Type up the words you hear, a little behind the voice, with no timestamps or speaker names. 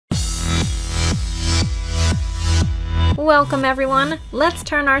Welcome everyone! Let's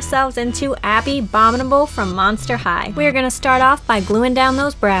turn ourselves into Abbey Bominable from Monster High. We're gonna start off by gluing down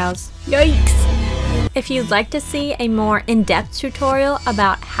those brows. Yikes! If you'd like to see a more in-depth tutorial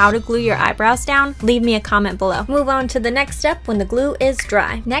about how to glue your eyebrows down, leave me a comment below. Move on to the next step when the glue is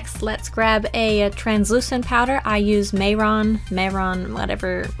dry. Next, let's grab a translucent powder. I use Mayron,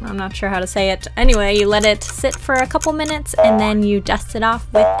 whatever, I'm not sure how to say it. Anyway, you let it sit for a couple minutes and then you dust it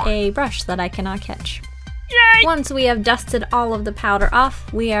off with a brush that I cannot catch. Yay! Once we have dusted all of the powder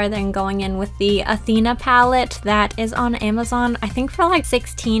off, we are then going in with the Athena palette that is on Amazon, I think for like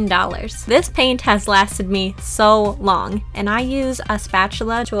 $16. This paint has lasted me so long, and I use a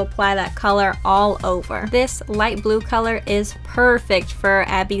spatula to apply that color all over. This light blue color is perfect for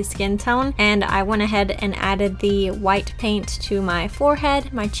Abby's skin tone, and I went ahead and added the white paint to my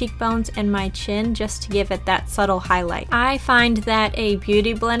forehead, my cheekbones, and my chin just to give it that subtle highlight. I find that a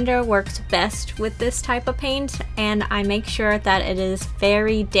beauty blender works best with this type of paint, and I make sure that it is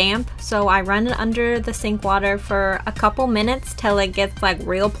very damp, so I run it under the sink water for a couple minutes till it gets like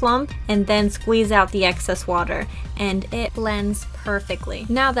real plump, and then squeeze out the excess water, and it blends perfectly.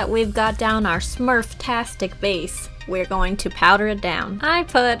 Now that we've got down our Smurf-tastic base, we're going to powder it down. I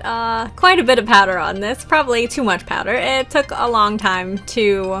put quite a bit of powder on this, probably too much powder. It took a long time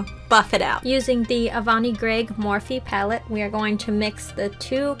to buff it out. Using the Avani Gregg Morphe palette, we are going to mix the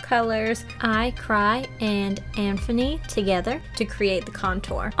two colors I Cry and Avani together to create the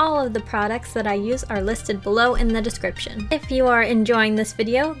contour. All of the products that I use are listed below in the description. If you are enjoying this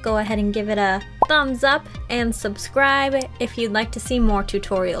video, go ahead and give it a thumbs up and subscribe if you'd like to see more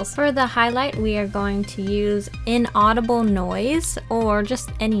tutorials. For the highlight, we are going to use inaudible noise, or just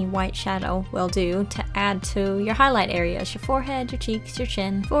any white shadow will do, to add to your highlight areas, your forehead, your cheeks, your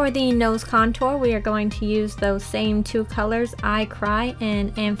chin. For the nose contour, we are going to use those same two colors, I Cry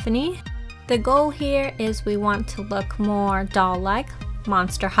and Avani. The goal here is we want to look more doll-like,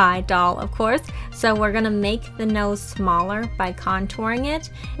 Monster High doll of course, so we're gonna make the nose smaller by contouring it,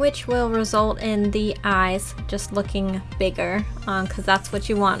 which will result in the eyes just looking bigger, because that's what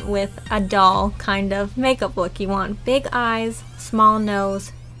you want with a doll kind of makeup look. You want big eyes, small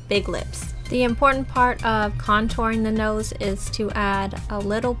nose, big lips. The important part of contouring the nose is to add a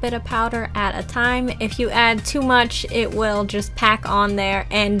little bit of powder at a time. If you add too much, it will just pack on there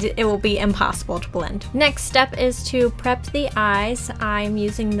and it will be impossible to blend. Next step is to prep the eyes. I'm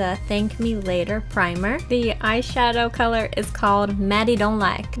using the Thank Me Later primer. The eyeshadow color is called Maddie Don't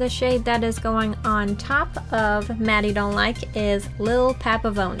Like. The shade that is going on top of Maddie Don't Like is Lil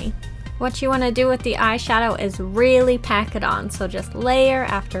Papavoni. What you want to do with the eyeshadow is really pack it on, so just layer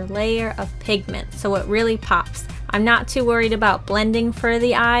after layer of pigment so it really pops. I'm not too worried about blending for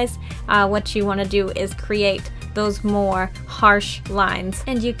the eyes. What you want to do is create those more harsh lines,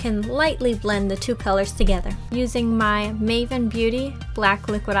 and you can lightly blend the two colors together. Using my Maven Beauty black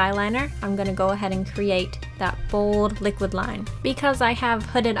liquid eyeliner, I'm going to go ahead and create that bold liquid line. Because I have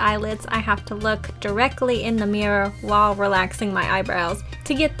hooded eyelids, I have to look directly in the mirror while relaxing my eyebrows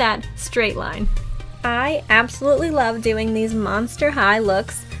to get that straight line. I absolutely love doing these Monster High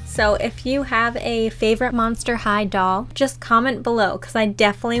looks. So if you have a favorite Monster High doll, just comment below, because I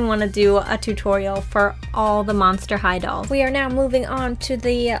definitely want to do a tutorial for all the Monster High dolls. We are now moving on to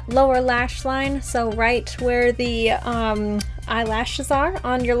the lower lash line, so right where the eyelashes are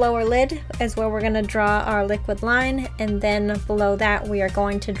on your lower lid is where we're going to draw our liquid line, and then below that we are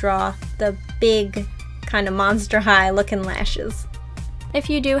going to draw the big kind of Monster High looking lashes. If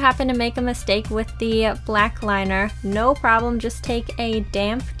you do happen to make a mistake with the black liner, no problem, just take a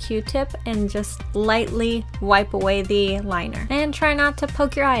damp Q-tip and just lightly wipe away the liner. And try not to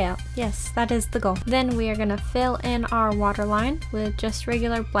poke your eye out. Yes, that is the goal. Then we are going to fill in our waterline with just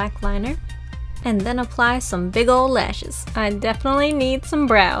regular black liner, and then apply some big old lashes. I definitely need some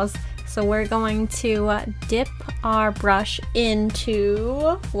brows. So we're going to dip our brush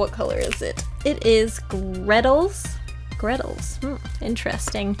into, what color is it? It is Gretel's.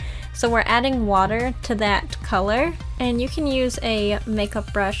 Interesting. So we're adding water to that color, and you can use a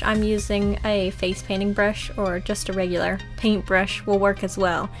makeup brush. I'm using a face painting brush, or just a regular paint brush will work as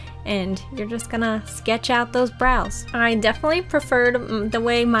well. And you're just gonna sketch out those brows. I definitely preferred the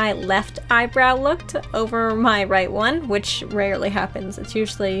way my left eyebrow looked over my right one, which rarely happens. It's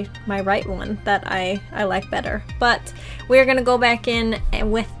usually my right one that I like better. But we're gonna go back in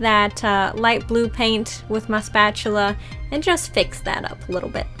with that light blue paint with my spatula and just fix that up a little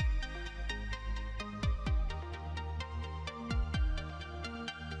bit.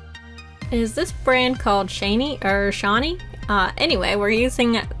 Is this brand called Shani or Shawnee? Anyway, we're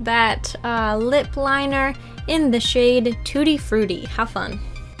using that lip liner in the shade Tutti Frutti. Have fun.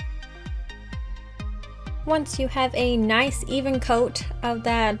 Once you have a nice even coat of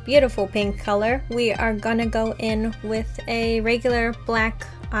that beautiful pink color, we are gonna go in with a regular black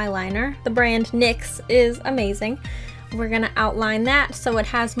eyeliner. The brand NYX is amazing. We're gonna outline that so it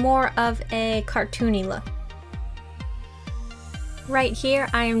has more of a cartoony look. Right here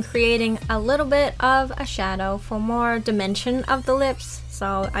I am creating a little bit of a shadow for more dimension of the lips.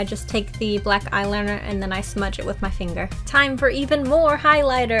 So I just take the black eyeliner and then I smudge it with my finger. Time for even more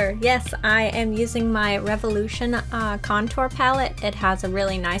highlighter! Yes, I am using my Revolution contour palette. It has a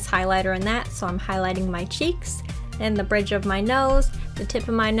really nice highlighter in that, so I'm highlighting my cheeks and the bridge of my nose, the tip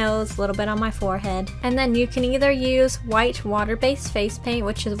of my nose, a little bit on my forehead. And then you can either use white water-based face paint,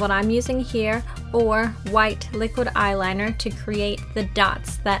 which is what I'm using here, or white liquid eyeliner to create the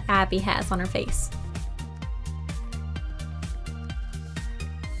dots that Abby has on her face.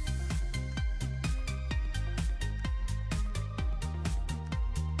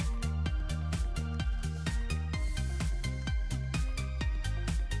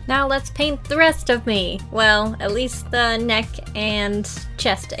 Now let's paint the rest of me. Well, at least the neck and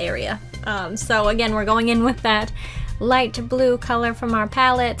chest area. So again, we're going in with that light blue color from our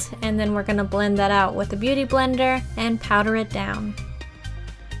palette, and then we're gonna blend that out with a beauty blender and powder it down.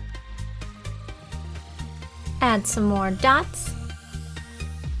 Add some more dots.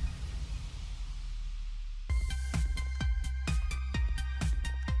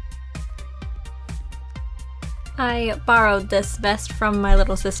 I borrowed this vest from my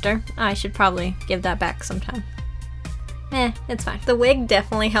little sister. I should probably give that back sometime. It's fine. The wig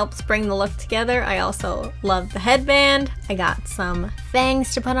definitely helps bring the look together. I also love the headband. I got some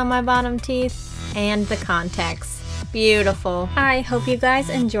fangs to put on my bottom teeth and the contacts. Beautiful. I hope you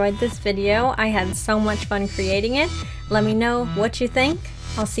guys enjoyed this video. I had so much fun creating it. Let me know what you think.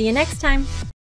 I'll see you next time.